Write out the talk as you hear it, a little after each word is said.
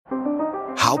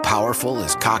How powerful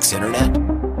is Cox Internet?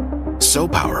 So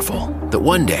powerful that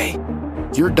one day,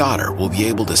 your daughter will be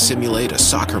able to simulate a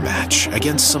soccer match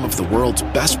against some of the world's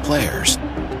best players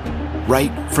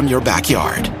right from your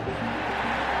backyard.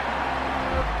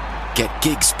 Get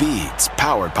gig speeds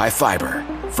powered by fiber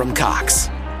from Cox.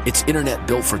 It's internet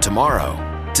built for tomorrow,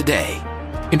 today.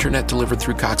 Internet delivered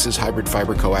through Cox's hybrid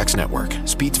fiber coax network.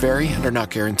 Speeds vary and are not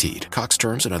guaranteed. Cox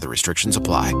terms and other restrictions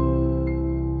apply.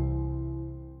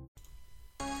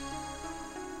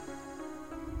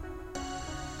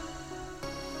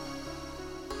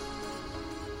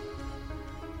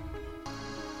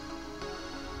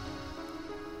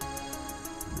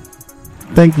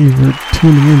 Thank you for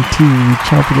tuning in to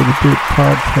Chompin at the Bit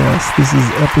podcast. This is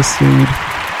episode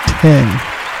 10.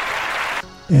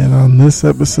 And on this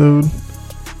episode,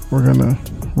 we're going to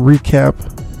recap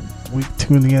week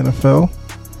 2 in the NFL.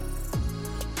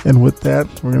 And with that,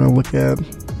 we're going to look at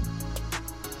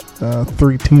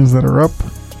 3 teams that are up,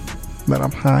 that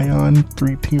I'm high on,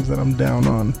 3 teams that I'm down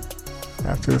on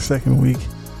after the second week.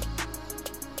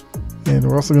 And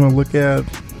we're also going to look at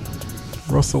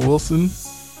Russell Wilson.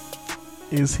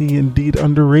 Is he indeed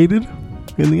underrated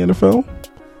in the NFL?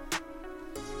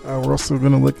 We're also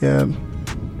going to look at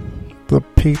the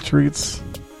Patriots.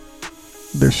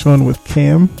 They're showing with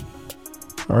Cam.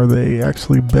 Are they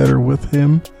actually better with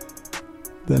him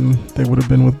than they would have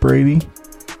been with Brady?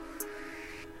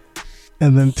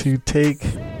 And then to take,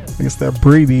 I guess, that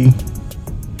Brady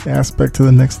aspect to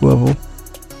the next level.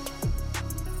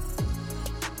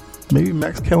 Maybe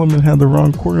Max Kellerman had the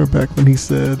wrong quarterback when he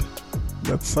said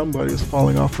that somebody is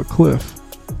falling off a cliff.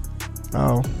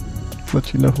 I'll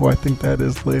let you know who I think that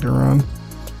is later on.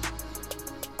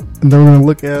 And then we're going to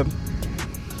look at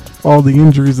all the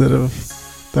injuries that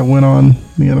went on in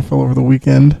the NFL over the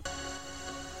weekend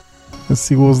and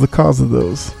see what was the cause of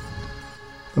those.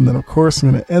 And then, of course, I'm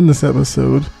going to end this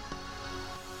episode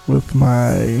with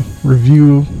my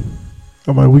review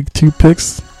of my week 2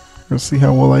 picks. We'll see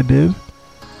how well I did.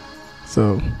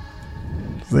 So,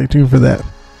 stay tuned for that.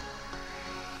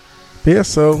 But yeah,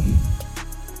 so,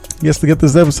 yes, to get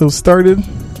this episode started,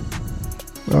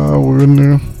 we're going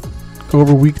to go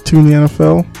over week 2 in the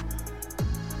NFL,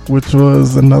 which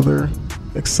was another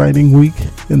exciting week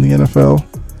in the NFL.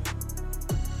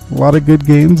 A lot of good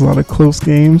games, a lot of close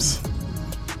games.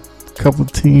 A couple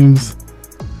of teams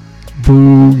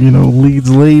blew,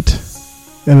 leads late,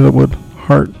 ended up with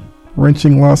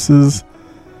heart-wrenching losses.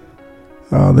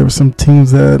 There were some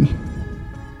teams that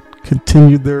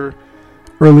continued their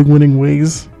early winning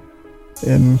ways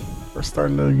and are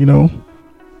starting to,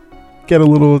 get a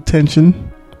little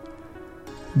attention.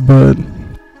 But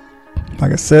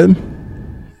like I said,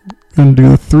 I'm going to do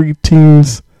the 3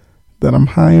 teams that I'm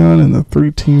high on and the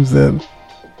 3 teams that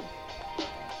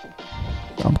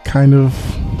I'm kind of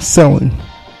selling.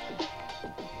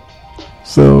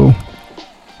 So,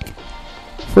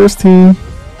 first team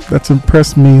that's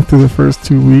impressed me through the first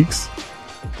 2 weeks,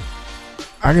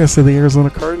 I gotta say the Arizona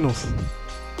Cardinals.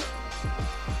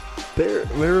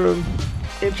 They're an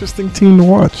interesting team to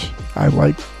watch. I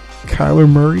like Kyler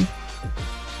Murray.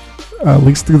 At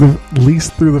least through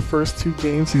the first 2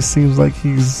 games, he seems like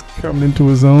he's coming into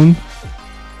his own.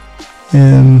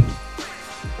 And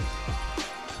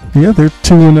yeah, they're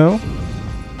 2-0.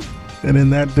 And in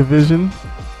that division,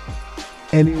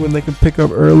 anyone they can pick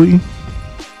up early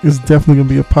is definitely going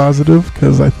to be a positive,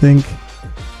 because I think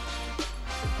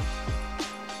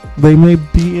they may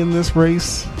be in this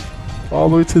race all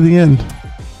the way to the end.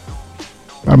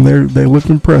 They look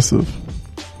impressive.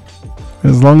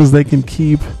 As long as they can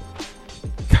keep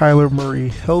Kyler Murray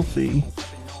healthy,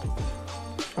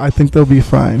 I think they'll be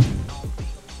fine.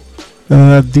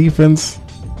 And that defense,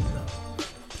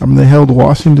 they held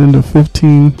Washington to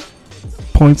 15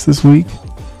 points this week.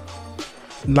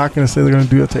 I'm not going to say they're going to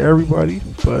do that to everybody,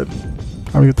 but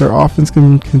if their offense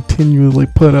can continually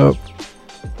put up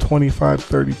 25,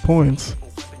 30 points,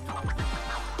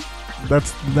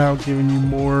 that's now giving you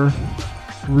more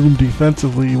room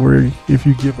defensively, where if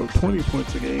you give up 20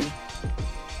 points a game,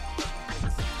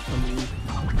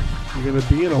 you're going to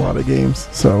be in a lot of games.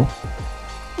 So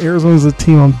Arizona's a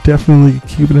team I'm definitely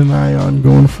keeping an eye on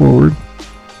going forward.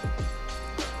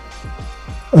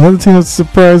 Another team that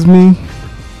surprised me,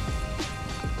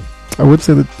 I would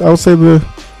say the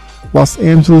Los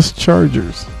Angeles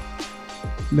Chargers.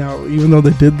 Now, even though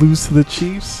they did lose to the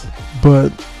Chiefs,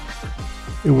 but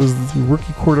it was the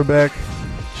rookie quarterback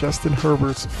Justin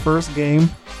Herbert's first game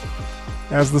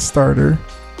as the starter,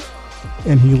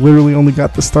 and he literally only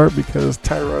got the start because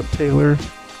Tyrod Taylor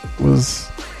was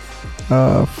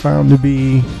found to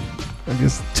be,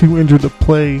 too injured to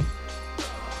play.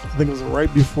 I think it was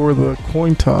right before the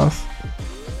coin toss,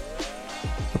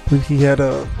 I believe he had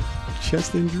a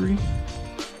chest injury,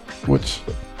 which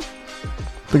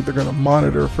I think they're going to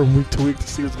monitor from week to week to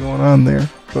see what's going on there.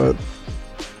 But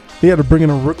he had to bring in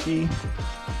a rookie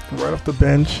right off the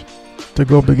bench to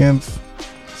go up against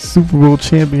Super Bowl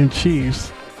champion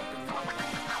Chiefs.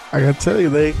 I got to tell you,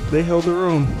 they held their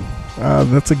own.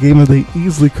 That's a game that they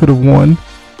easily could have won.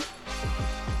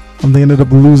 And they ended up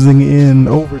losing in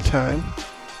overtime.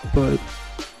 But,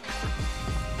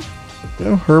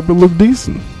 Herbert looked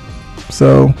decent.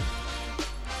 So,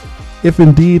 if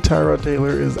indeed Tyrod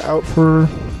Taylor is out for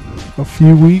a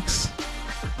few weeks,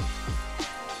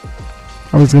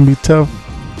 it's going to be tough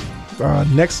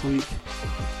next week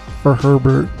for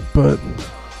Herbert. But,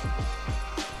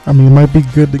 it might be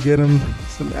good to get him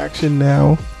some action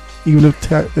now. Even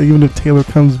if Taylor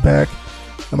comes back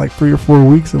in like 3 or 4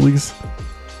 weeks, at least,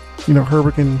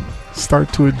 Herbert can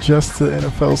start to adjust to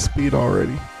NFL speed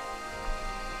already.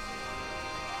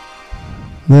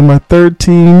 Then my third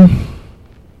team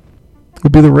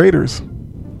would be the Raiders.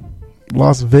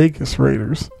 Las Vegas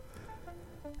Raiders.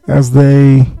 As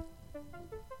they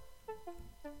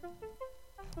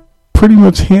pretty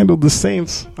much handled the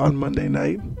Saints on Monday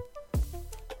night.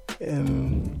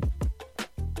 And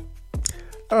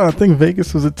I think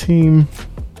Vegas was a team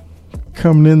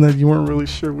coming in that you weren't really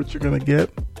sure what you're going to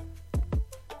get.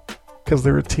 Because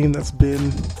they're a team that's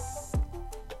been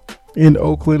in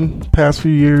Oakland past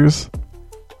few years.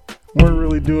 Weren't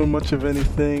really doing much of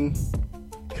anything.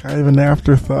 Kind of an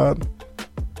afterthought.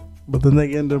 But then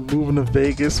they end up moving to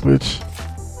Vegas, which,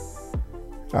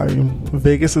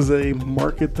 Vegas is a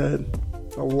market that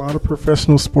a lot of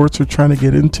professional sports are trying to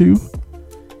get into.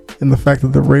 And the fact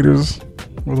that the Raiders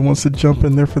were the ones to jump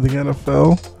in there for the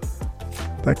NFL,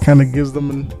 that kind of gives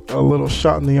them a little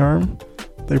shot in the arm.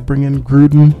 They bring in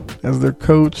Gruden as their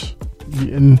coach.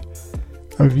 And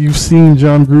if you've seen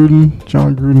John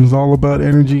Gruden is all about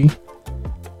energy.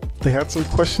 They had some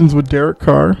questions with Derek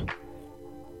Carr.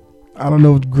 I don't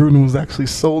know if Gruden was actually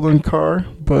sold on Carr,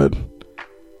 but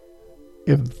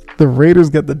if the Raiders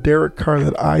get the Derek Carr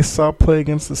that I saw play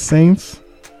against the Saints,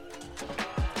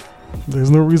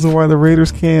 there's no reason why the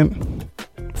Raiders can't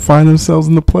find themselves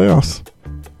in the playoffs,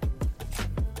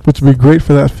 which would be great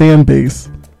for that fan base.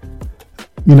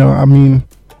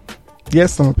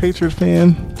 Yes, I'm a Patriots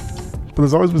fan, but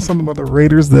there's always been something about the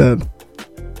Raiders that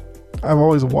I've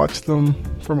always watched them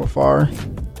from afar.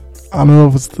 I don't know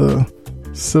if it's the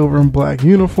silver and black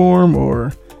uniform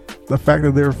or the fact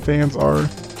that their fans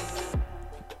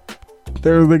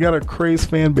they got a crazed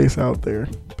fan base out there,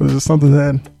 but it's just something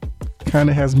that kind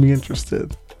of has me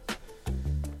interested.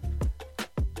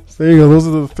 So there you go. Those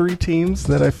are the 3 teams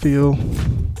that I feel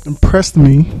impressed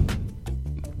me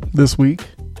this week.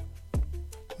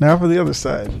 Now for the other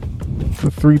side,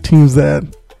 the 3 teams that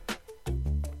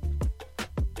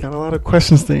got a lot of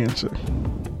questions to answer,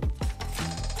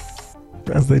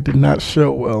 as they did not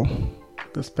show well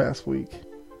this past week.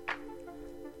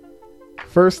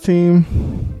 First team,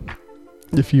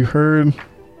 if you heard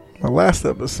my last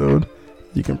episode,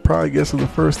 you can probably guess who the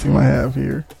first team I have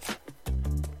here.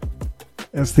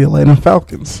 It's the Atlanta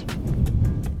Falcons.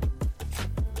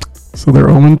 So they're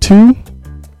 0-2.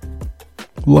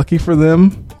 Lucky for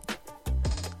them.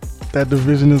 That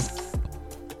division is,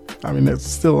 it's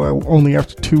still only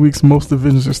after 2 weeks, most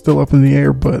divisions are still up in the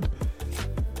air, but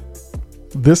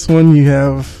this one you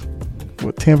have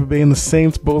Tampa Bay and the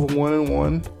Saints both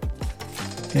 1-1,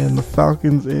 and the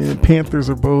Falcons and Panthers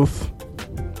are both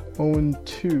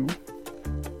 0-2.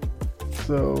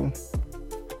 So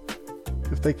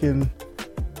if they can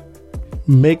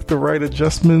make the right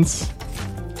adjustments,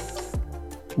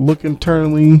 look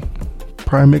internally,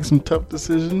 probably make some tough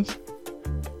decisions,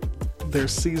 their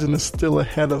season is still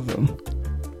ahead of them.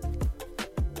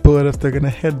 But if they're going to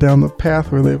head down the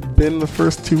path where they've been the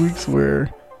first 2 weeks,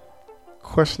 where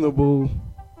questionable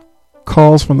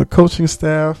calls from the coaching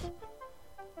staff,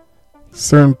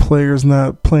 certain players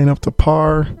not playing up to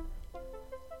par,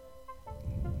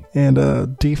 and a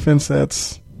defense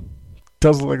that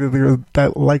doesn't look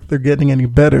like they're getting any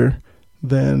better,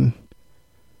 then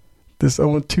this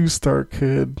 0-2 start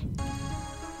could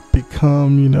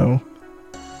become, 0-3,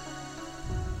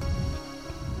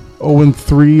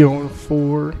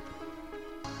 0-4,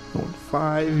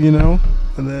 0-5,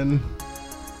 and then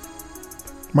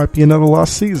might be another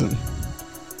lost season.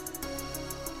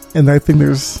 And I think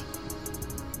there's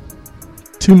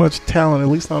too much talent, at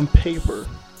least on paper,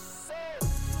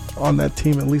 on that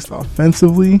team, at least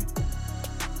offensively,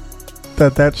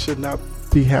 that should not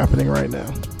be happening right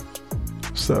now.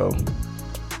 So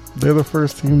they're the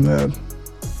first team that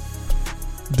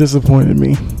disappointed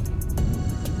me.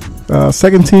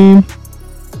 Second team,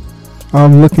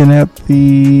 I'm looking at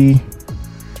the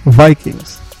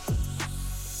Vikings.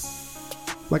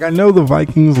 Like, I know the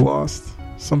Vikings lost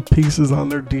some pieces on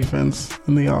their defense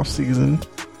in the offseason.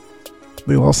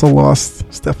 They also lost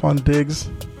Stephon Diggs,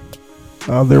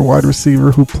 their wide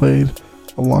receiver who played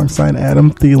alongside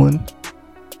Adam Thielen.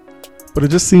 But it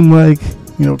just seemed like,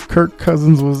 Kirk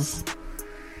Cousins was...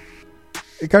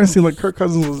 It kind of seemed like Kirk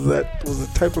Cousins was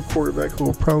the type of quarterback who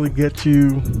will probably get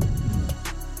you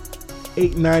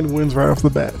 8-9 wins right off the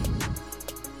bat.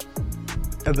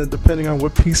 And then depending on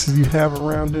what pieces you have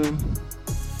around him,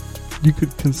 you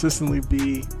could consistently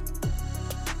be,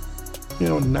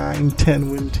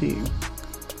 9-10 win team.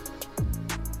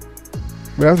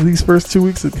 But after these first 2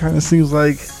 weeks, it kind of seems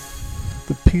like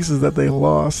the pieces that they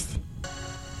lost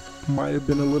might have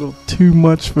been a little too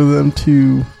much for them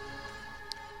to,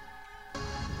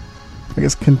 I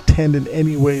guess, contend in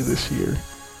any way this year.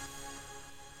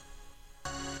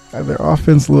 Their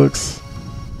offense looks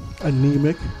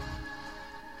anemic.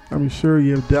 I mean, sure,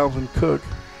 you have Dalvin Cook,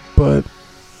 but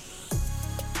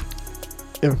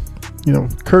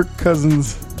if, Kirk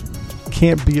Cousins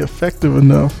can't be effective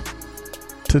enough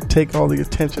to take all the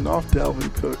attention off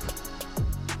Dalvin Cook,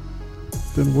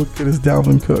 then what good is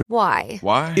Dalvin Cook? Why?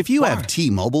 If you have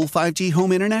T-Mobile 5G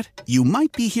home internet, you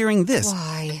might be hearing this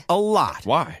Why? a lot.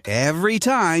 Why? Every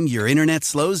time your internet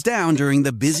slows down during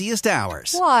the busiest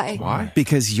hours. Why?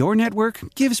 Because your network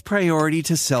gives priority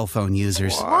to cell phone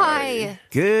users. Why?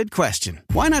 Good question.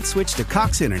 Why not switch to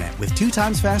Cox Internet with 2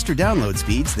 times faster download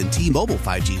speeds than T-Mobile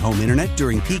 5G home internet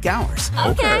during peak hours?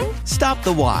 Okay. Stop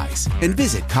the whys and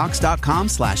visit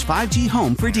cox.com/5G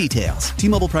home for details.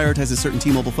 T-Mobile prioritizes certain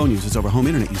T-Mobile phone users over home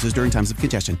internet users during times of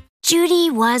congestion. Judy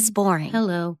was boring.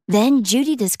 Hello. Then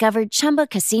Judy discovered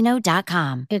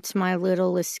ChumbaCasino.com. It's my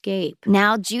little escape.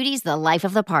 Now Judy's the life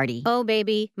of the party. Oh,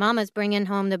 baby, mama's bringing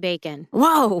home the bacon.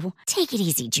 Whoa, take it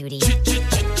easy, Judy.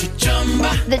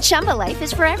 The Chumba life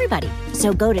is for everybody.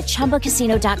 So go to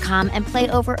ChumbaCasino.com and play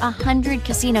over 100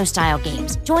 casino-style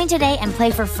games. Join today and play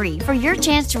for free for your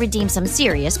chance to redeem some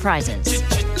serious prizes.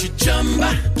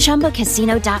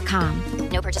 ChumbaCasino.com.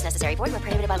 No purchase necessary. Void where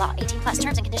prohibited by law. 18 plus.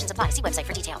 Terms and conditions apply. See website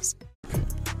for details.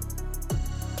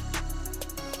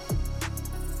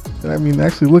 And I mean,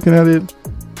 actually looking at it,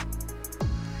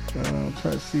 I'm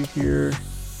trying to see here,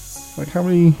 like how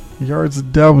many yards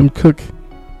did Dalvin Cook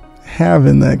have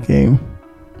in that game?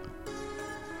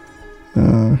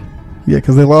 Yeah,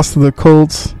 because they lost to the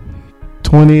Colts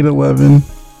 28-11.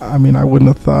 I mean, I wouldn't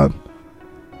have thought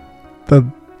that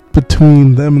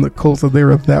between them and the Colts that they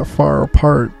were that far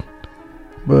apart.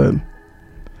 But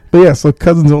yeah, so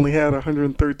Cousins only had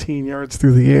 113 yards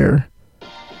through the air. I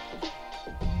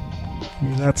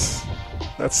mean, that's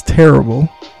terrible.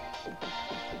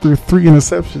 Threw 3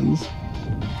 interceptions.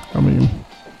 I mean, I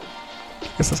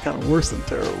guess that's kind of worse than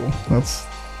terrible. That's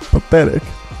pathetic.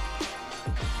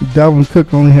 Dalvin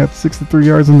Cook only had 63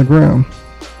 yards on the ground.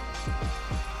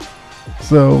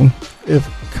 So, if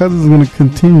Cousins is going to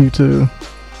continue to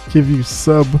give you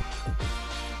sub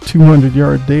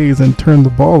 200-yard days and turn the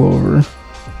ball over,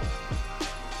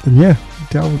 then yeah,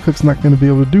 Dalvin Cook's not going to be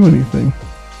able to do anything.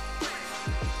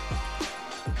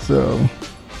 So,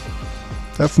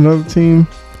 that's another team.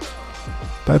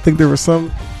 I think there were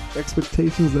some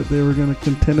expectations that they were going to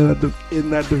contend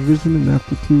in that division, and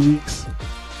after 2 weeks,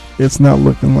 it's not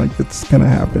looking like it's going to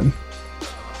happen.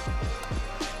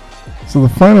 So the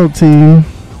final team,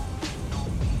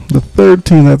 the third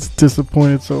team that's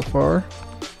disappointed so far,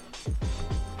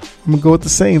 I'm going to go with the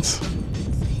Saints.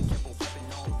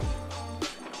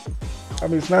 I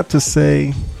mean, it's not to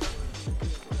say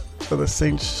that the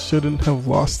Saints shouldn't have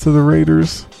lost to the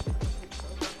Raiders.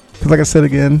 Because like I said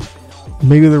again,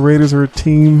 maybe the Raiders are a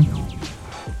team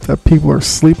that people are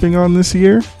sleeping on this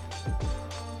year.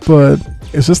 But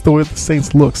it's just the way the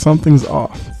Saints look. Something's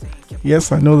off.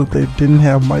 Yes, I know that they didn't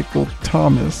have Michael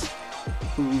Thomas,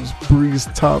 who's Bree's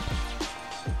top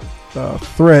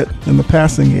threat in the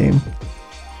passing game.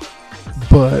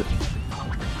 But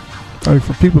I mean,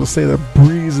 for people to say that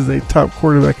Breeze is a top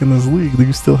quarterback in this league,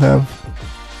 you still have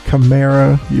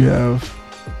Kamara, you have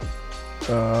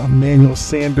Emmanuel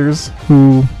Sanders,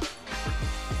 who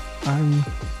I'm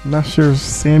not sure if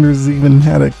Sanders even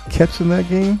had a catch in that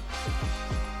game.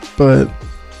 But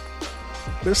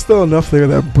there's still enough there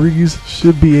that Breeze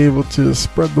should be able to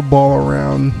spread the ball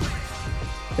around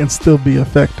and still be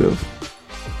effective.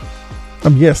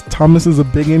 Yes, Thomas is a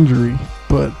big injury,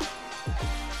 but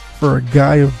for a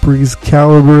guy of Breeze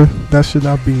caliber, that should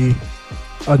not be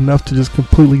enough to just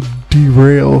completely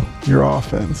derail your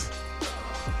offense.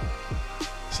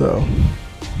 So,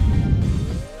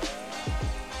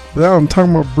 now I'm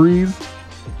talking about Breeze.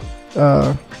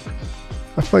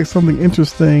 I feel like something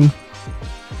interesting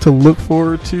to look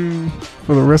forward to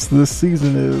for the rest of this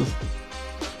season is,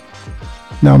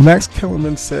 now Max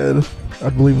Kellerman said, I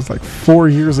believe it was like 4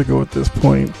 years ago at this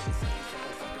point,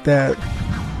 that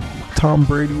Tom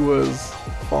Brady was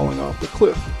falling off the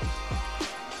cliff.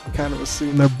 Kind of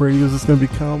assumed that Brady was just going to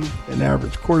become an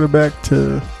average quarterback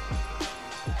to,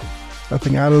 I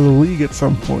think, out of the league at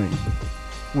some point,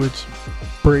 which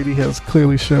Brady has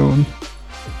clearly shown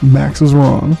Max was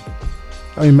wrong.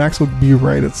 I mean, Max would be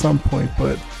right at some point,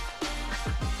 but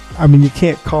I mean, you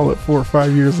can't call it 4 or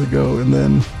 5 years ago, and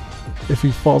then if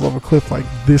he falls off a cliff like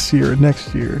this year or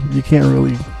next year, you can't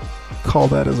really call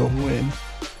that as a win.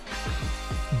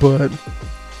 But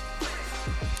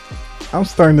I'm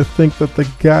starting to think that the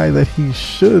guy that he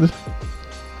should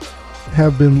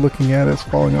have been looking at as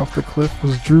falling off the cliff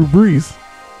was Drew Brees.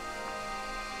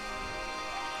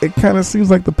 It kind of seems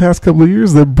like the past couple of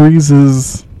years that Brees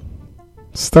has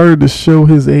started to show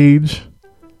his age.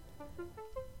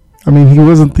 I mean, he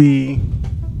wasn't the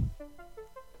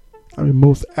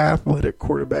most athletic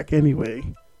quarterback anyway.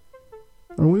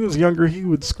 When he was younger, he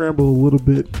would scramble a little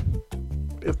bit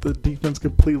if the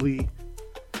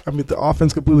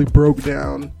offense completely broke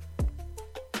down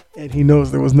and he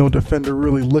knows there was no defender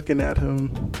really looking at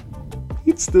him.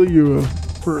 He'd steal you a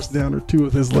first down or two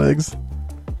with his legs.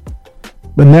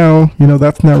 But now,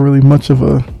 that's not really much of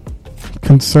a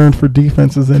concern for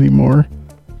defenses anymore.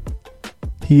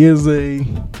 He is a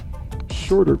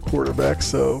shorter quarterback,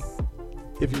 so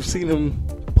if you've seen him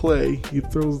play, he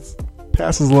throws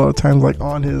passes a lot of times like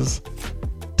on his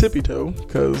tippy toe,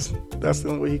 because that's the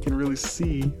only way he can really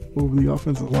see over the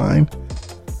offensive line.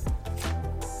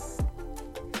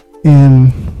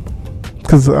 And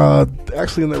because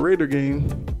actually in the Raider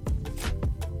game,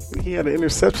 he had an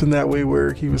interception that way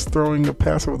where he was throwing a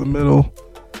pass over the middle,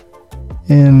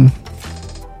 and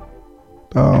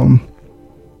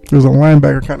there was a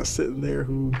linebacker kind of sitting there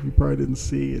who you probably didn't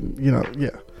see, and yeah.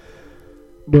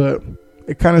 But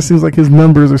it kind of seems like his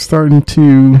numbers are starting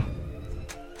to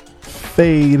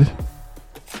fade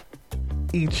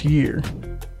each year.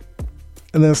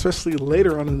 And then especially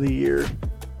later on in the year,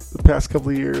 the past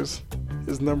couple of years,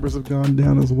 his numbers have gone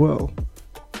down as well.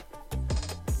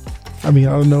 I mean,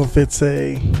 I don't know if it's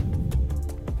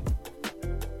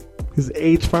his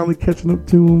age finally catching up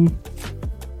to him,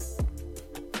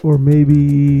 or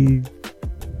maybe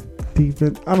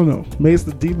defense. I don't know. Maybe it's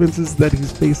the defenses that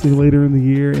he's facing later in the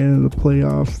year and in the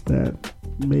playoffs that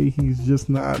maybe he's just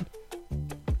not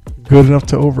good enough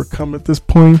to overcome at this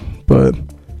point. But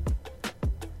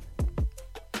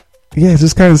yeah, it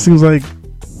just kind of seems like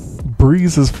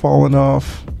Brees has fallen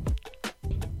off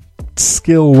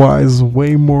skill-wise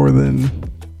way more than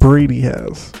Brady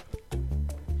has.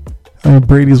 I mean,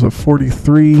 Brady's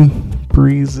 43.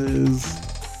 Brees is,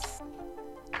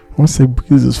 I want to say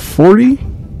Brees is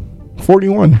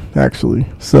 41 actually.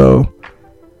 So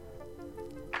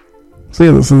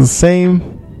yeah, this is the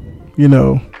same,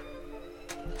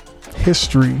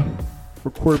 history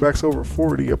for quarterbacks over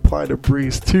 40 apply to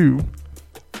Brees too.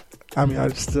 I mean, I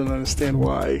just don't understand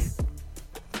why,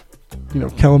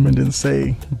 Kellerman didn't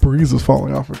say Brees was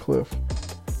falling off a cliff.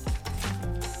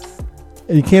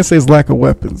 And you can't say it's lack of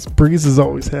weapons. Brees has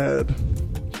always had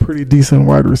pretty decent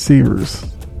wide receivers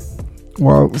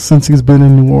since he's been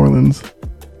in New Orleans.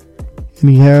 And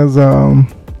he has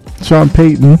Sean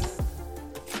Payton,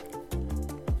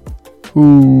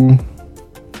 who,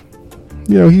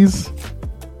 he's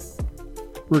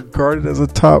regarded as a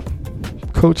top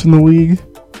coach in the league.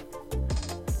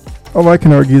 Although I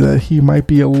can argue that he might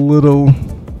be a little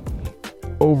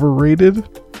overrated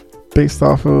based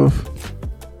off of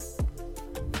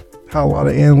how a lot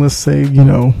of analysts say, he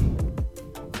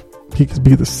could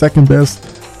be the second best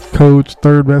coach,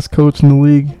 third best coach in the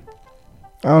league.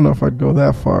 I don't know if I'd go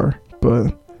that far,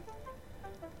 but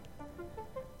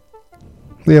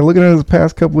yeah, looking at his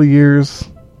past couple of years,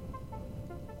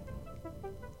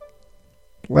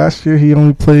 last year he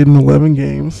only played in 11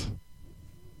 games.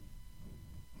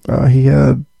 He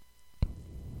had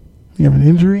an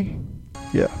injury?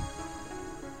 Yeah.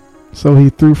 So he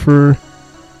threw for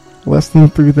less than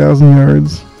 3,000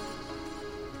 yards.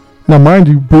 Now, mind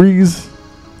you, Brees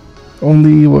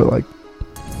only,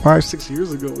 5-6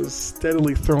 years ago was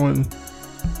steadily throwing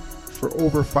for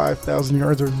over 5,000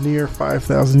 yards or near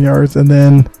 5,000 yards. And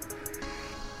then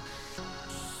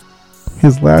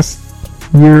his last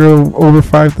year of over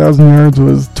 5,000 yards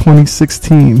was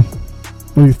 2016,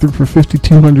 when he threw for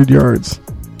 5,200 yards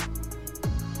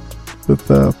with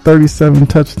 37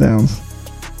 touchdowns.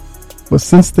 But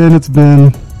since then, it's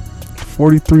been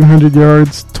 4,300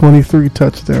 yards, 23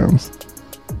 touchdowns.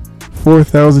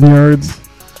 4,000 yards,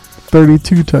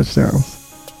 32 touchdowns.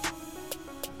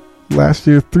 Last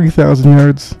year, 3,000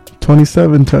 yards,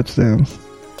 27 touchdowns.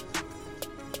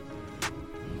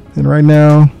 And right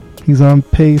now, he's on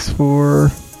pace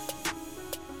for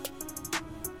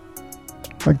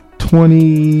like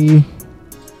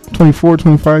 24,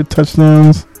 25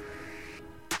 touchdowns.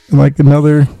 And like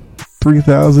another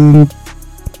 3,000.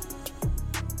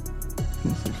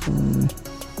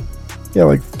 Yeah,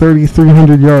 like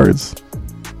 3,300 yards.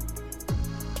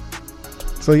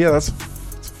 So yeah, that's a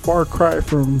far cry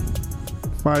from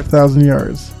 5,000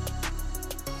 yards.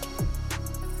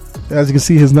 As you can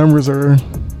see, his numbers are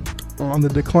on the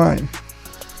decline.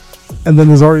 And then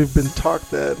there's already been talk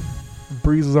that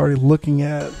Breeze is already looking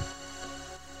at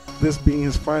this being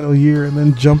his final year and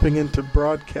then jumping into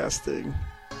broadcasting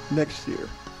next year.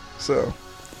 So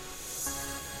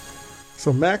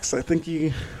Max, I think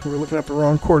we're looking at the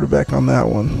wrong quarterback on that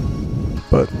one.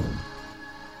 But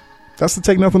that's to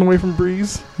take nothing away from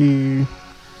Breeze. He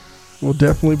will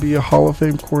definitely be a Hall of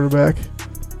Fame quarterback,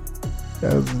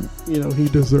 as he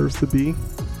deserves to be.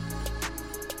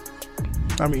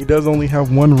 I mean, he does only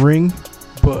have one ring,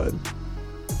 but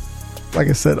like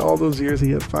I said, all those years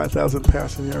he had 5,000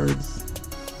 passing yards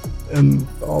and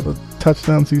all the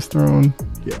touchdowns he's thrown.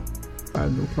 Yeah, I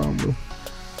have no problem with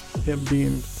him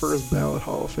being first ballot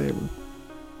Hall of Famer.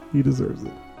 He deserves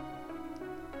it.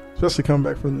 Especially coming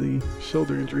back from the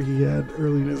shoulder injury he had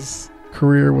early in his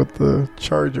career with the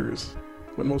Chargers,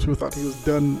 when most people thought he was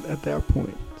done at that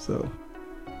point. So,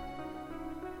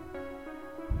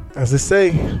 as they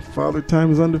say, Father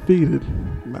Time is undefeated.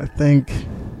 And I think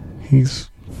he's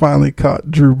finally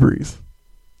caught Drew Brees.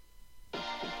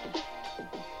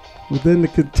 But then to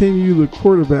continue the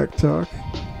quarterback talk,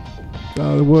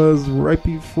 it was right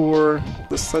before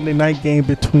the Sunday night game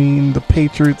between the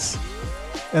Patriots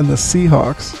and the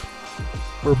Seahawks,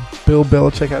 where Bill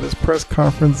Belichick had his press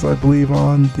conference, I believe,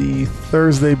 on the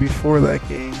Thursday before that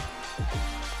game.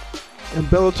 And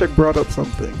Belichick brought up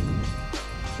something.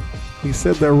 He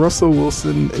said that Russell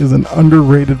Wilson is an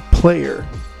underrated player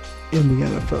in the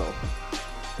NFL.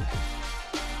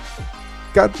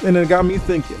 And it got me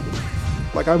thinking.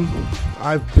 Like,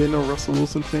 I've been a Russell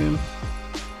Wilson fan.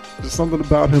 There's something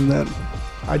about him that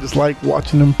I just like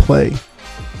watching him play,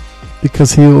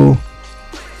 because he'll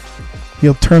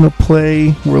turn a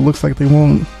play where it looks like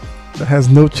that has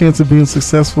no chance of being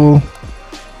successful.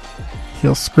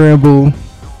 He'll scramble,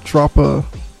 drop a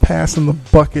pass in the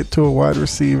bucket to a wide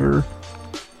receiver,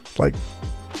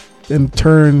 and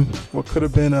turn what could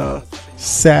have been a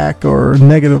sack or a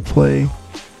negative play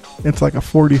into like a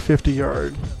 40, 50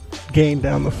 yard gain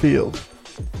down the field.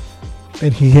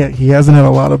 And he hasn't had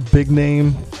a lot of big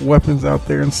name weapons out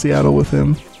there in Seattle with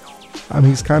him. I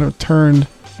mean, he's kind of turned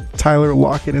Tyler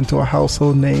Lockett into a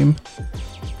household name.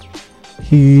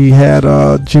 He had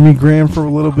Jimmy Graham for a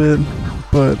little bit,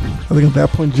 but I think at that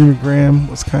point Jimmy Graham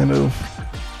was kind of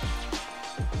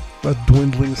a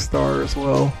dwindling star as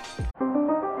well.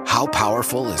 How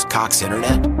powerful is Cox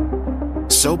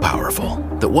Internet? So powerful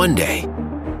that one day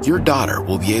your daughter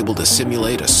will be able to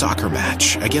simulate a soccer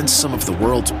match against some of the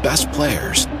world's best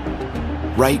players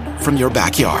right from your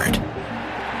backyard.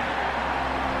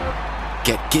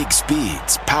 Get gig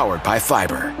speeds powered by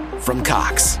fiber from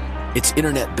Cox. It's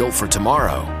internet built for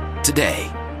tomorrow,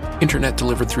 today. Internet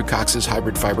delivered through Cox's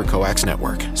hybrid fiber coax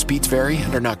network. Speeds vary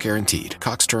and are not guaranteed.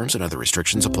 Cox terms and other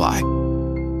restrictions apply.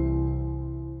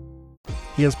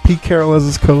 He has Pete Carroll as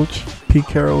his coach. Pete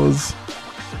Carroll is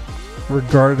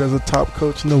regarded as a top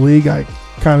coach in the league. I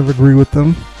kind of agree with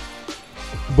them.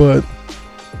 But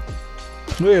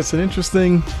yeah, it's an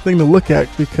interesting thing to look at,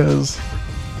 because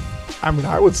I mean,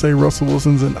 I would say Russell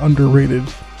Wilson's an underrated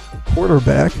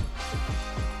quarterback.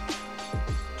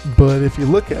 But if you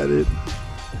look at it,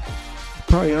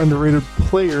 probably an underrated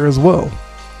player as well.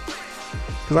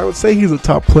 Because I would say he's a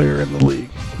top player in the league,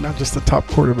 not just a top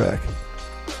quarterback.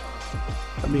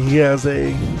 I mean, he has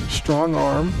a strong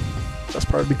arm. That's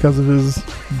probably because of his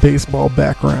baseball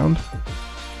background.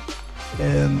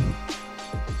 And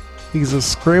he's a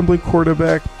scrambling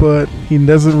quarterback, but he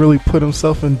doesn't really put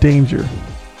himself in danger.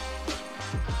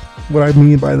 What I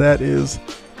mean by that is,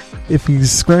 if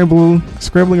he's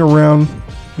scrambling around,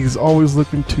 he's always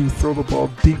looking to throw the ball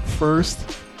deep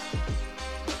first,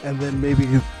 and then maybe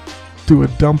do a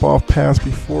dump off pass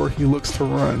before he looks to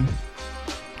run.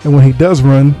 And when he does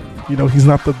run, he's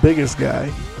not the biggest guy.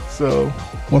 So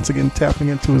once again, tapping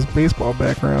into his baseball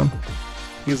background,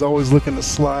 he's always looking to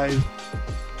slide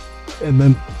and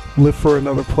then lift for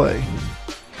another play.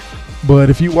 But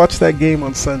if you watch that game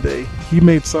on Sunday, he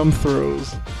made some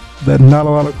throws that not a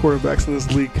lot of quarterbacks in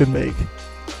this league could make.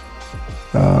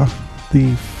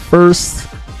 The first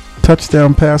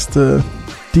touchdown pass to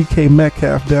DK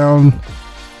Metcalf down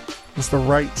It's the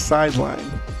right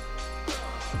sideline.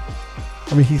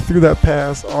 I mean, he threw that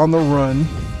pass on the run,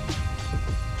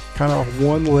 kind of off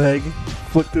one leg,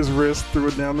 flicked his wrist, threw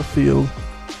it down the field.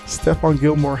 Stephon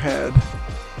Gilmore had,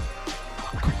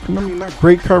 I mean, not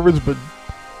great coverage, but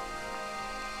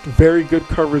very good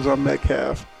coverage on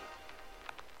Metcalf.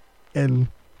 And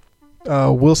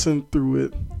Wilson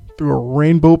threw a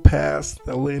rainbow pass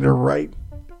that landed right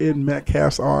in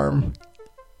Metcalf's arm,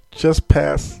 just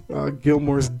past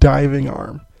Gilmore's diving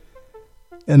arm.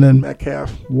 And then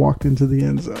Metcalf walked into the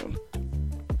end zone.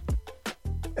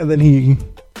 And then he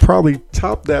probably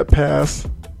topped that pass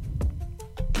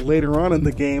later on in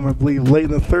the game, I believe late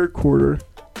in the third quarter,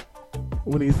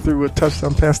 when he threw a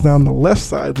touchdown pass down the left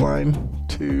sideline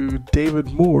to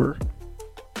David Moore.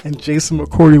 And Jason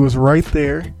McCourty was right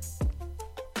there.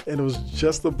 And it was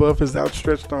just above his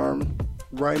outstretched arm,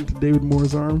 right into David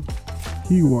Moore's arm.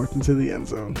 He walked into the end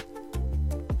zone.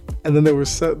 And then there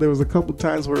was a couple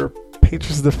times where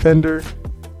Patriots defender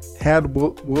had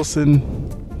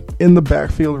Wilson in the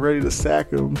backfield ready to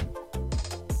sack him.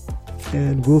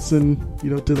 And Wilson,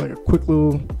 did like a quick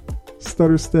little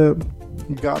stutter step,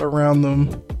 got around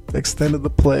them, extended the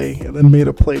play, and then made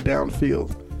a play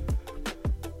downfield.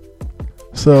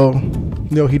 So,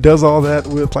 he does all that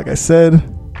with, like I said,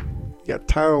 you got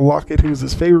Tyler Lockett, who's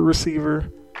his favorite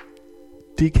receiver,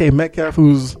 DK Metcalf,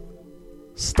 who's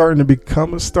starting to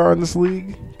become a star in this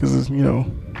league, because,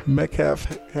 Metcalf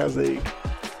has a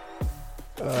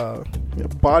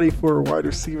body for a wide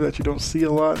receiver that you don't see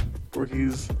a lot, where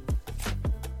he's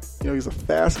a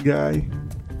fast guy,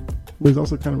 but he's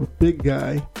also kind of a big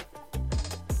guy,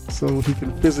 so he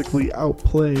can physically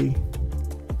outplay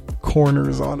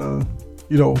corners on a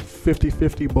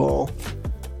 50-50 ball.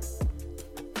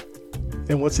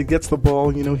 And once he gets the ball,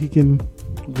 he can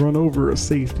run over a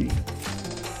safety.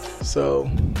 So,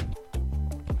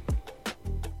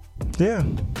 yeah.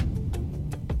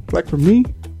 Like for me,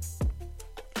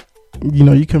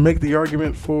 you can make the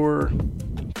argument for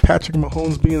Patrick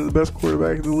Mahomes being the best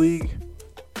quarterback in the league.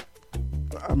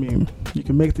 I mean, you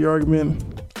can make the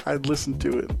argument. I'd listen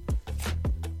to it.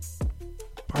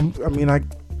 I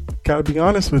gotta be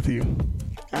honest with you.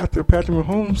 After Patrick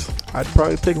Mahomes, I'd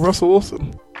probably take Russell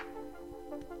Wilson.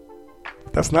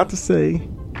 That's not to say,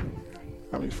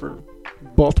 for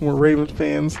Baltimore Ravens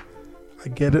fans, I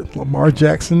get it. Lamar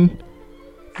Jackson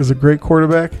is a great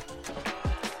quarterback.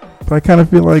 But I kind of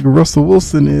feel like Russell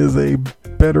Wilson is a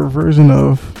better version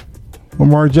of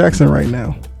Lamar Jackson right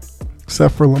now.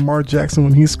 Except for Lamar Jackson,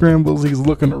 when he scrambles, he's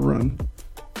looking to run,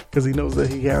 because he knows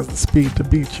that he has the speed to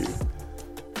beat you.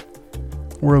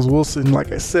 Whereas Wilson,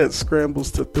 like I said,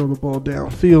 scrambles to throw the ball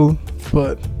downfield,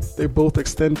 but they both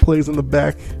extend plays in the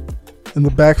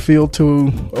backfield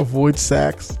to avoid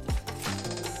sacks,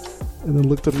 and then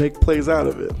look to make plays out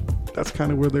of it. That's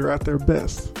kind of where they're at their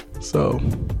best. So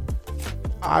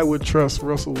I would trust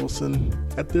Russell Wilson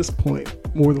at this point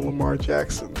more than Lamar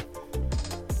Jackson.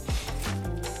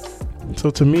 So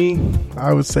to me,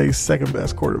 I would say second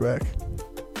best quarterback,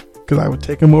 because I would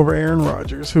take him over Aaron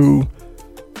Rodgers, who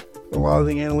a lot of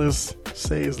the analysts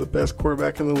say is the best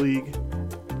quarterback in the league.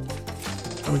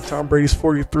 Tom Brady's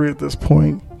 43 at this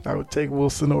point. I would take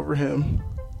Wilson over him.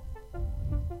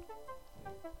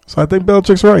 So I think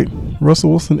Belichick's right. Russell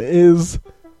Wilson is,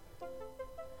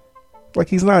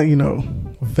 he's not,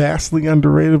 vastly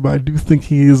underrated, but I do think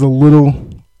he is a little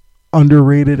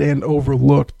underrated and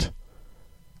overlooked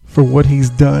for what he's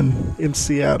done in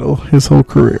Seattle his whole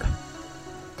career.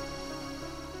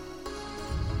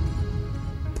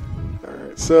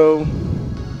 So,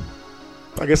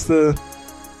 I guess to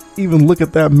even look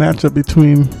at that matchup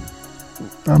between,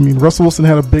 Russell Wilson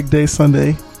had a big day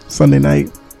Sunday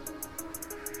night.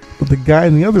 But the guy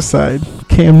on the other side,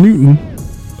 Cam Newton,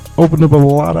 opened up a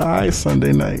lot of eyes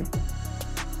Sunday night.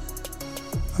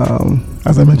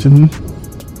 As I mentioned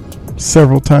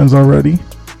several times already,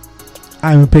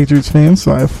 I'm a Patriots fan,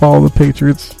 so I follow the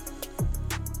Patriots,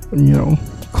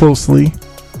 closely.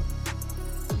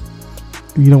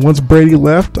 Once Brady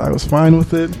left, I was fine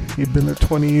with it. He'd been there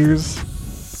 20 years.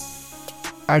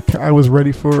 I was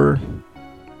ready for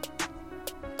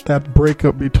that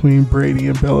breakup between Brady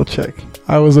and Belichick.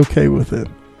 I was okay with it.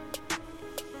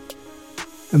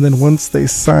 And then once they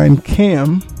signed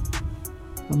Cam,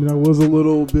 I was a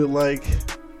little bit like,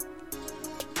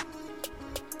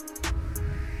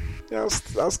 I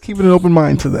was keeping an open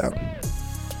mind to that.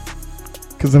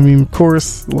 Because, of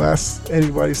course, last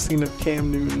anybody's seen of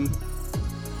Cam Newton,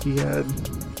 he had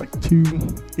 2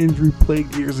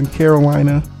 injury-plagued years in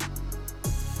Carolina.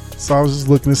 So I was just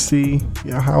looking to see,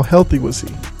 how healthy was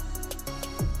he.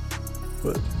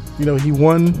 But, he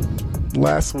won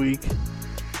last week.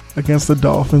 against the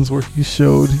Dolphins, where he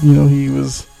showed,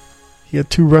 he had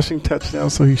 2 rushing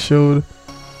touchdowns, so he showed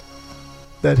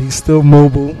that he's still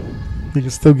mobile. He can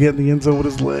still get in the end zone with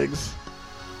his legs.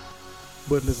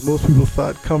 But as most people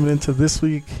thought, coming into this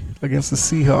week against the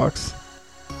Seahawks,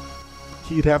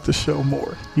 he'd have to show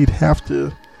more. He'd have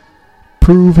to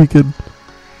prove he could,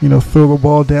 throw the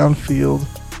ball downfield,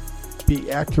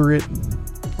 be accurate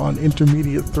on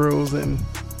intermediate throws and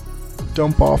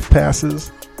dump off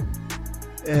passes.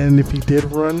 And if he did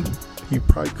run, he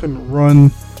probably couldn't run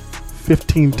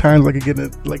 15 times like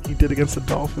he did against the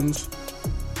Dolphins,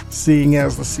 seeing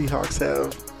as the Seahawks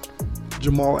have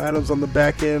Jamal Adams on the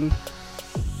back end.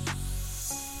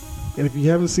 And if you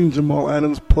haven't seen Jamal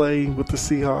Adams play with the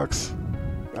Seahawks,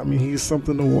 I mean, he's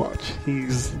something to watch.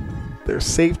 He's their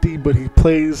safety, but he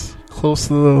plays close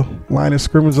to the line of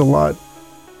scrimmage a lot.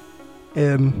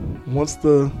 And once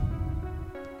the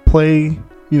play,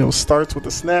 starts with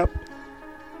the snap,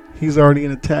 he's already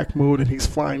in attack mode and he's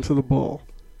flying to the ball.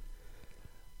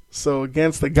 So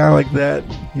against a guy like that,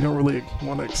 you don't really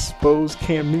want to expose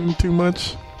Cam Newton too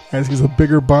much, as he's a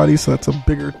bigger body, so that's a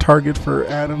bigger target for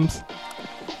Adams.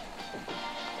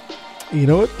 You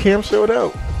know what? Cam showed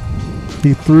out.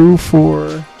 He threw for,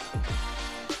 I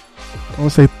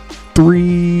want to say,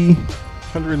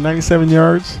 397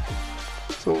 yards.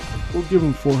 So we'll give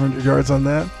him 400 yards on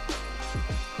that.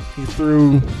 He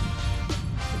threw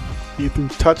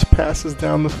touch passes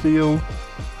down the field.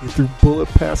 He threw bullet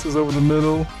passes over the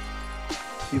middle.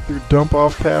 He threw dump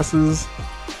off passes.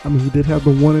 I mean, he did have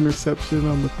the 1 interception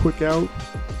on the quick out,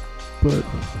 but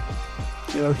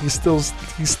he's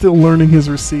still learning his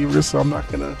receivers, so I'm not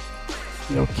gonna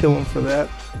kill him for that.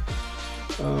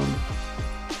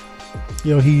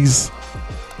 He's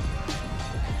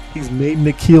made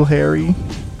N'Keal Harry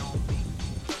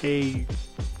a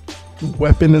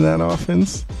weapon in that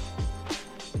offense.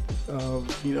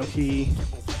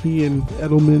 He and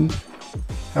Edelman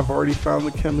have already found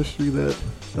the chemistry that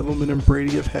Edelman and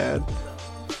Brady have had,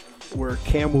 where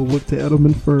Cam will look to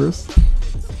Edelman first.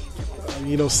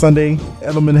 Sunday,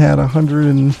 Edelman had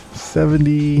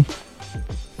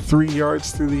 173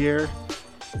 yards through the air,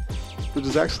 which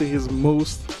is actually his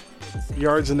most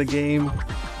yards in the game, I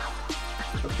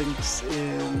think,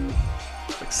 in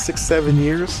like 6-7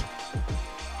 years.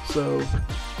 So,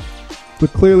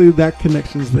 but clearly that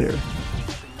connection's there.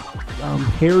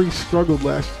 Harry struggled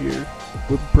last year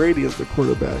with Brady as the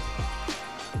quarterback,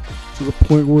 to the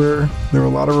point where there were a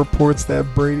lot of reports that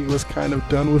Brady was kind of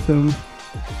done with him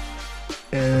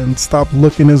and stopped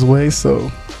looking his way.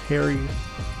 So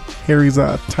Harry's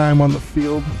time on the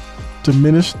field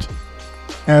diminished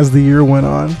as the year went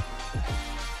on.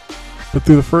 But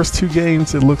through the first 2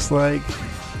 games, it looks like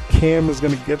Cam is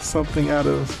going to get something out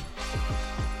of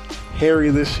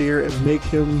Harry this year and make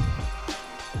him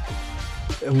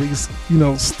at least,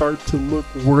 start to look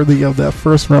worthy of that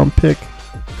first round pick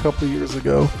a couple years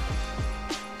ago.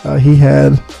 Harry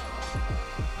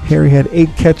had 8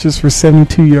 catches for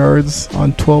 72 yards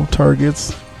on 12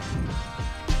 targets.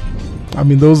 I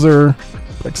mean, those are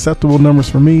acceptable numbers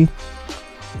for me.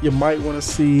 You might want to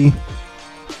see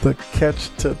the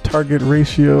catch to target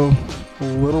ratio a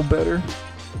little better,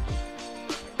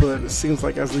 but it seems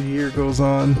like as the year goes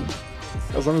on,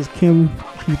 as long as Kim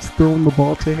keeps throwing the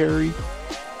ball to Harry,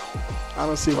 I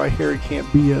don't see why Harry can't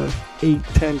be a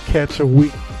 8-10 catch a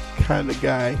week kind of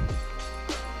guy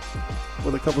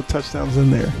with a couple touchdowns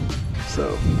in there.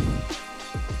 So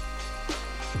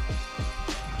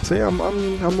yeah, I'm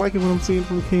liking what I'm seeing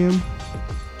from Cam.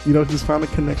 He's found a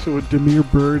connection with Damiere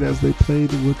Byrd as they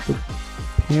played with the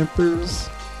Panthers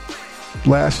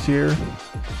last year,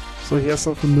 so he has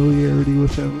some familiarity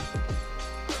with him.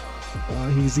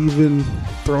 He's even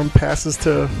thrown passes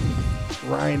to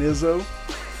Ryan Izzo,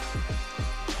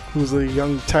 who's a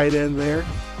young tight end there.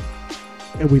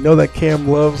 And we know that Cam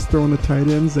loves throwing the tight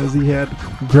ends, as he had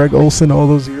Greg Olsen all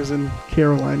those years in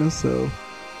Carolina. So,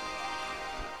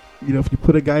 if you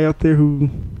put a guy out there who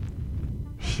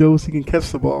shows he can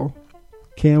catch the ball,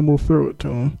 Cam will throw it to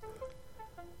him.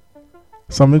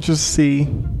 So I'm interested to see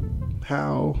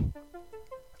how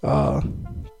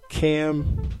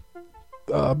Cam,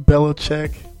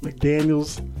 Belichick,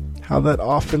 McDaniels, how that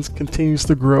offense continues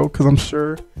to grow, because I'm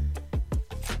sure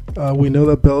we know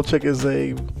that Belichick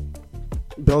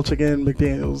and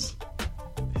McDaniels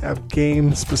have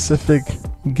game-specific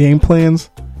game plans.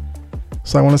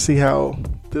 So I want to see how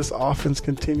this offense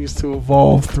continues to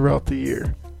evolve throughout the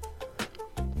year.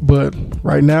 But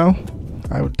right now,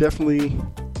 I would definitely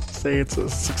say it's a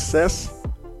success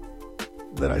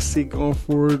that I see going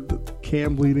forward,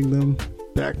 Cam leading them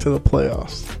back to the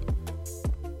playoffs.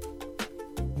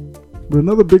 But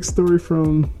another big story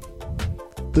from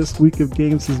this week of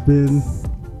games has been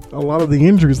a lot of the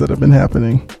injuries that have been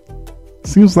happening.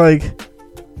 Seems like,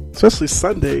 especially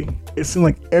Sunday, it seemed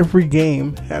like every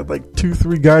game had like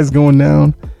 2-3 guys going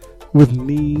down with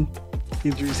knee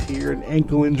injuries here and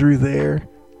ankle injury there.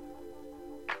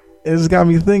 It just got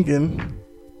me thinking.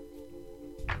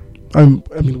 I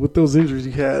mean, with those injuries,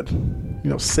 you had,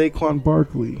 Saquon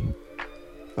Barkley,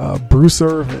 Bruce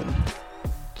Irvin,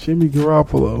 Jimmy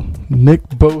Garoppolo, Nick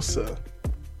Bosa,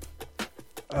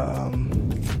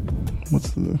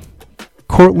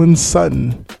 Cortland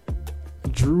Sutton,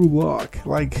 Drew Lock.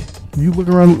 Like, you look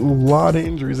around, a lot of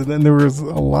injuries, and then there was a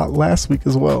lot last week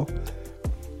as well.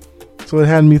 So it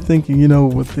had me thinking,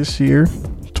 with this year,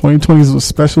 2020 was a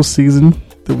special season.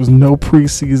 There was no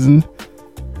preseason,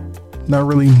 not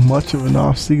really much of an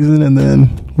off season, and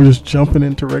then we're just jumping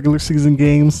into regular season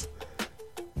games.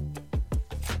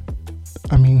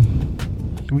 I mean,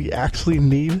 do we actually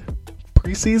need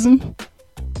preseason?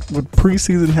 Would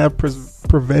preseason have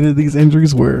prevented these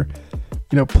injuries where,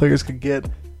 players could get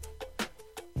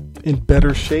in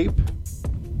better shape?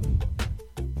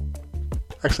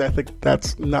 Actually, I think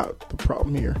that's not the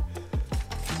problem here.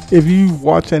 If you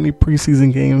watch any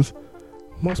preseason games,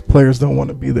 most players don't want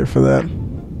to be there for that.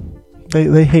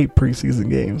 They hate preseason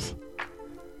games.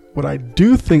 What I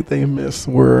do think they miss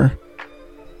were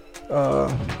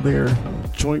their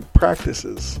joint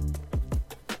practices,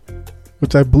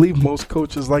 which I believe most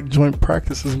coaches like joint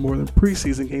practices more than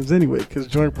preseason games anyway, because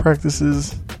joint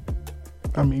practices,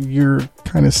 I mean, you're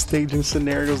kind of staging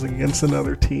scenarios against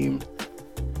another team,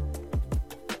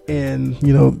 and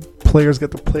players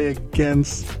get to play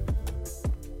against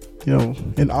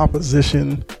in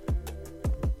opposition,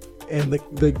 and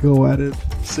they go at it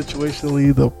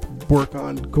situationally. They'll work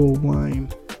on goal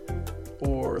line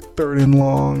or third and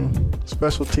long,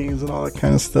 special teams, and all that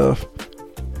kind of stuff.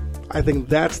 I think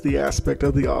that's the aspect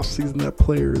of the offseason that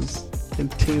players and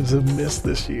teams have missed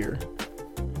this year.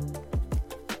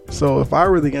 So if I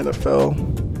were the NFL,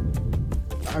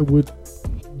 I would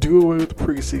do away with the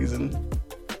preseason.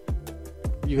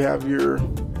 You have your,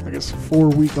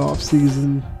 4-week off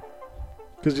season,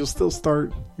 because you'll still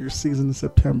start your season in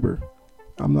September.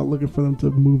 I'm not looking for them to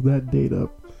move that date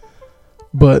up.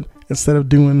 But instead of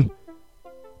doing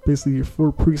basically your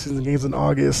 4 preseason games in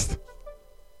August,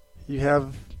 you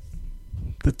have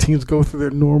the teams go through their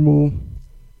normal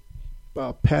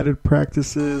padded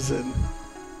practices and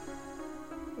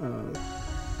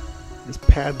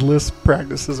padless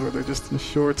practices where they're just in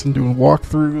shorts and doing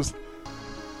walkthroughs.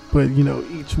 But,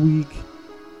 each week,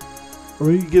 or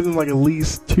maybe give them like at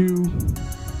least 2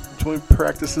 joint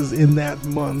practices in that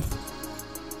month.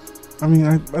 I mean,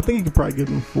 I think you could probably give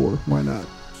them 4. Why not?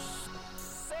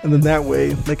 And then that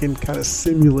way they can kind of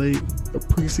simulate a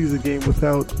preseason game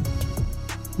without,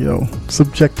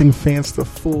 subjecting fans to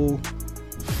full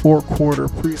 4-quarter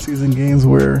preseason games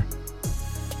where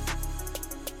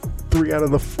 3 out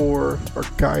of the 4 are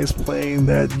guys playing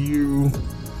that you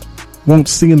won't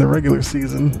see in the regular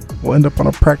season, will end up on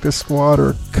a practice squad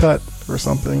or cut or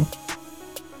something.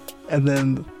 And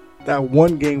then that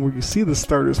one game where you see the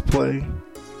starters play,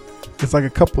 it's like a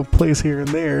couple of plays here and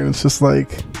there, and it's just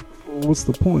like, well, what's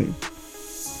the point?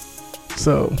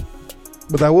 So,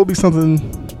 but that will be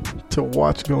something to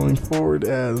watch going forward,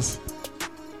 as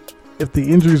if the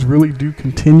injuries really do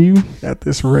continue at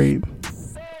this rate,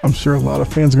 I'm sure a lot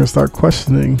of fans are going to start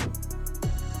questioning,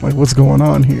 like, what's going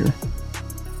on here?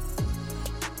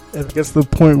 If it gets to the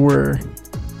point where,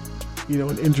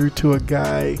 an injury to a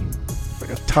guy,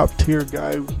 like a top tier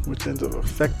guy, which ends up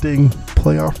affecting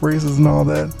playoff races and all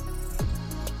that,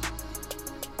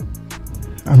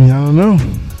 I mean, I don't know.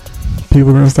 People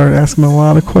are going to start asking a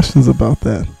lot of questions about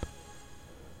that.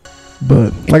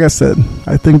 But like I said,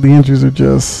 I think the injuries are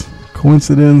just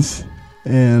coincidence,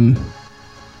 and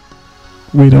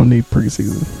we don't need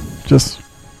preseason. Just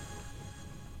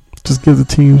give the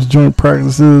teams joint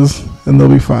practices and they'll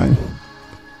be fine.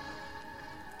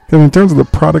 Because in terms of the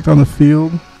product on the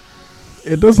field,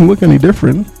 it doesn't look any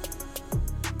different.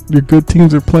 Your good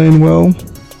teams are playing well.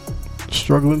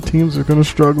 Struggling teams are going to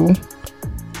struggle.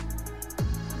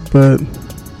 But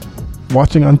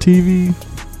watching on TV,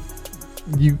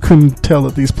 you couldn't tell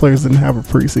that these players didn't have a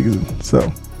preseason.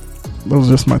 So those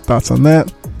are just my thoughts on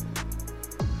that.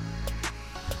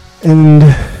 And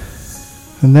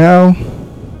now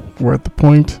we're at the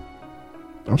point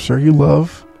I'm sure you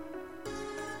love.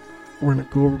 We're going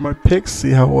to go over my picks,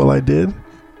 see how well I did.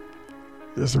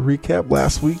 Just a recap.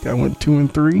 Last week I went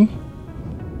 2-3.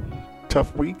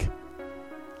 Tough week.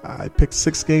 I picked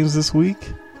 6 games this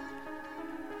week.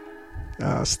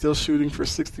 Still shooting for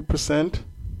 60%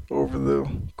 over the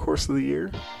course of the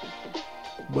year.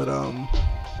 But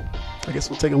I guess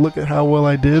we'll take a look at how well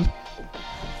I did.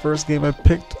 First game I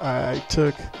picked, I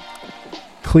took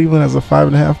Cleveland as a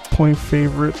 5.5 point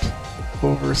favorite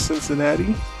over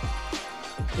Cincinnati.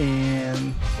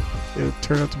 And it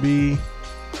turned out to be,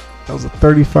 that was a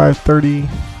 35-30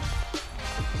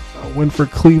 win for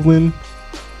Cleveland.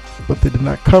 But they did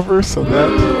not cover, so that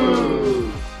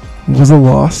was a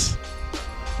loss.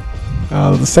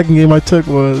 The second game I took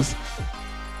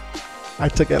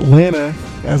Atlanta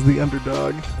as the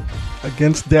underdog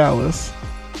against Dallas,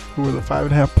 who were the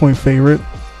 5.5 point favorite.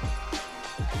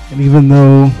 And even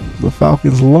though the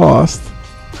Falcons lost,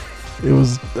 it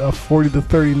was a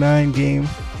 40-39 game.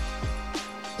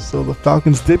 So the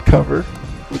Falcons did cover,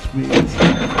 which means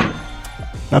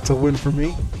that's a win for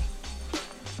me.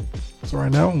 So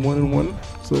right now, 1-1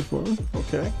 so far.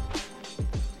 Okay.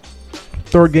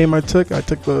 Third game I took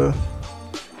the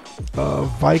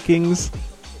Vikings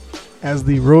as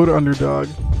the road underdog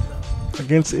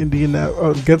against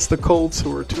against the Colts, who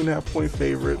were a 2.5 point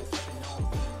favorite.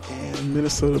 And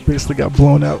Minnesota basically got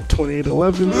blown out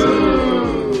 28-11.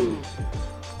 So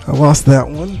I lost that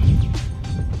one.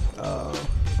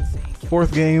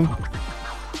 Fourth game,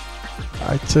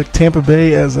 I took Tampa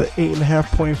Bay as an 8.5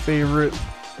 point favorite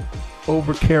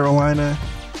over Carolina,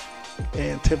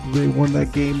 and Tampa Bay won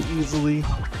that game easily,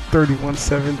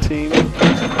 31-17.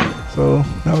 So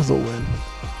that was a win.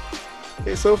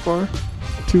 Okay, so far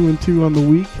 2-2 on the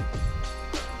week.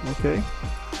 Okay,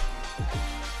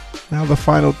 now the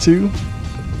final two.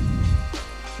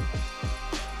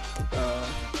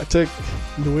 I took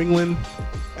New England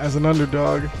as an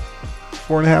underdog,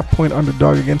 4.5 point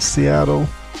underdog against Seattle.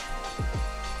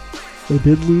 They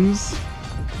did lose.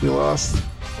 They lost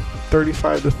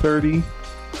 35-30.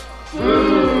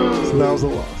 So that was a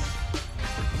loss.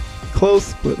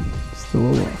 Close, but still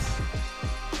a loss.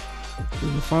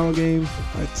 In the final game,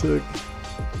 I took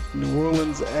New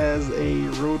Orleans as a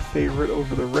road favorite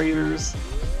over the Raiders.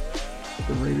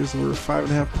 The Raiders were a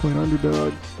 5.5 point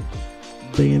underdog.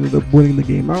 They ended up winning the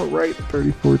game outright,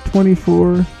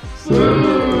 34-24.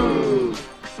 So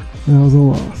that was a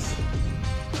loss.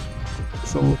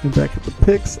 So looking back at the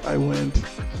picks, I went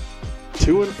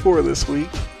 2-4 this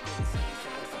week.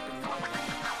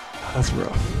 That's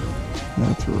rough.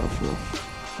 That's rough.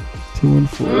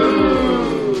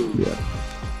 2-4. Yeah.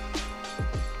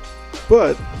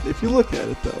 But if you look at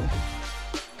it though,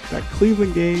 that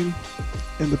Cleveland game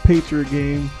and the Patriot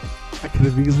game, I could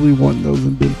have easily won those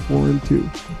and been 4-2.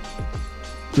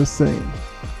 Just saying.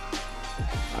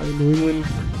 New England,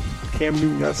 Cam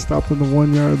Newton got stopped on the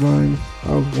 1 yard line.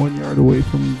 I was 1 yard away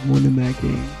from winning that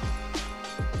game.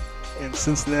 And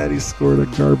Cincinnati scored a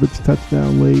garbage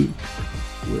touchdown late,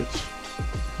 which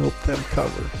helped them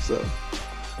cover. So,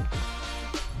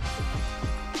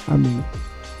 I mean,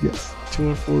 yes,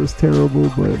 2-4 is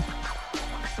terrible, but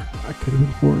I could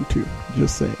have been 4-2.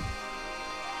 Just saying.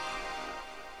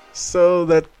 So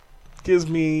that gives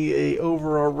me a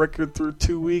overall record through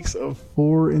 2 weeks of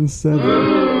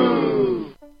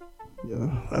 4-7.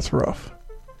 Yeah, that's rough.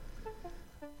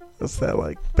 That's that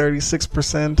like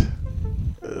 36%.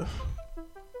 Ugh.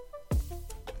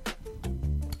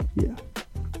 Yeah.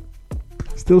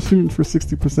 Still shooting for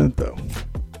 60% though.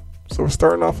 So we're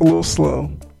starting off a little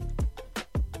slow.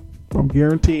 I'm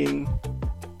guaranteeing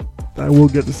that I will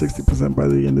get to 60% by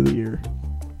the end of the year.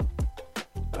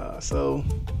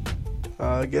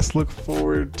 I guess look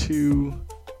forward to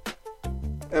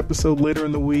episode later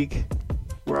in the week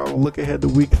where I'll look ahead to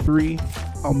week 3.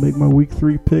 I'll make my week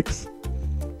 3 picks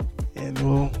and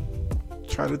we'll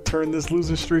try to turn this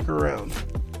losing streak around.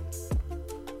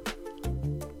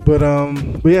 But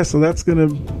yeah, so that's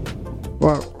gonna,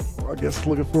 well, I guess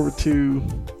looking forward to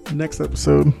next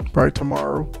episode, probably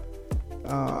tomorrow.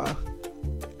 I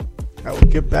will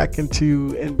get back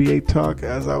into NBA talk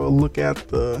as I will look at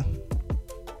the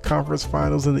conference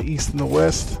finals in the East and the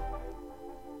West.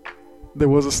 There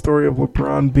was a story of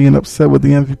LeBron being upset with the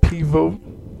MVP vote.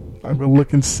 I'm going to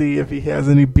look and see if he has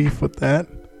any beef with that.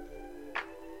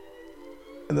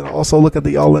 And then I'll also look at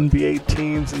the All-NBA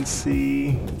teams and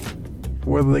see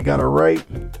whether they got it right.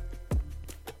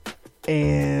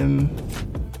 And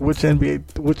which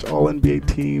All-NBA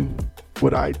team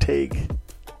would I take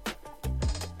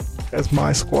as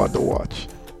my squad to watch.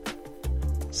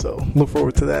 So look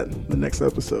forward to that in the next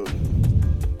episode.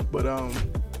 But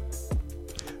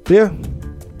yeah,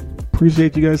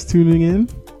 appreciate you guys tuning in.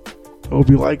 Hope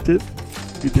you liked it.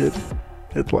 If you did,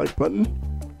 hit the like button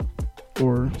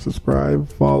or subscribe,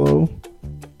 follow.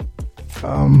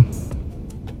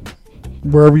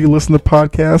 Wherever you listen to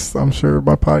podcasts, I'm sure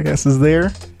my podcast is there.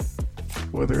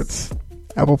 Whether it's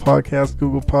Apple Podcasts,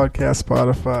 Google Podcasts,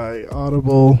 Spotify,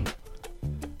 Audible,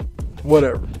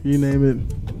 whatever. You name it,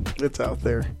 it's out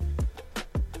there.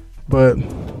 But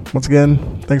once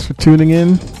again, thanks for tuning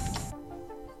in.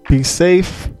 Be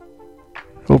safe.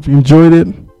 Hope you enjoyed it.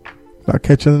 I'll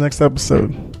catch you in the next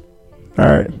episode. All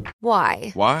right.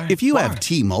 Why? Why? If you have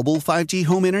T-Mobile 5G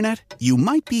home internet, you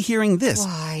might be hearing this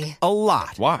Why? a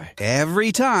lot. Why?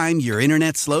 Every time your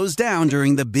internet slows down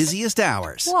during the busiest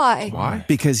hours. Why? Why?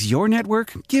 Because your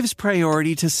network gives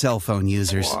priority to cell phone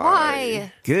users.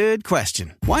 Why? Good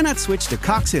question. Why not switch to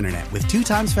Cox Internet with 2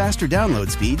 times faster download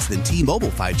speeds than T-Mobile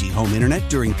 5G home internet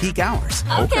during peak hours?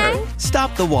 Okay.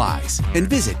 Stop the whys and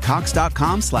visit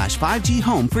cox.com/5G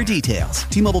home for details.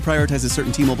 T-Mobile prioritizes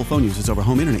certain T-Mobile phone users over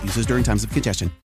home internet users during times of congestion.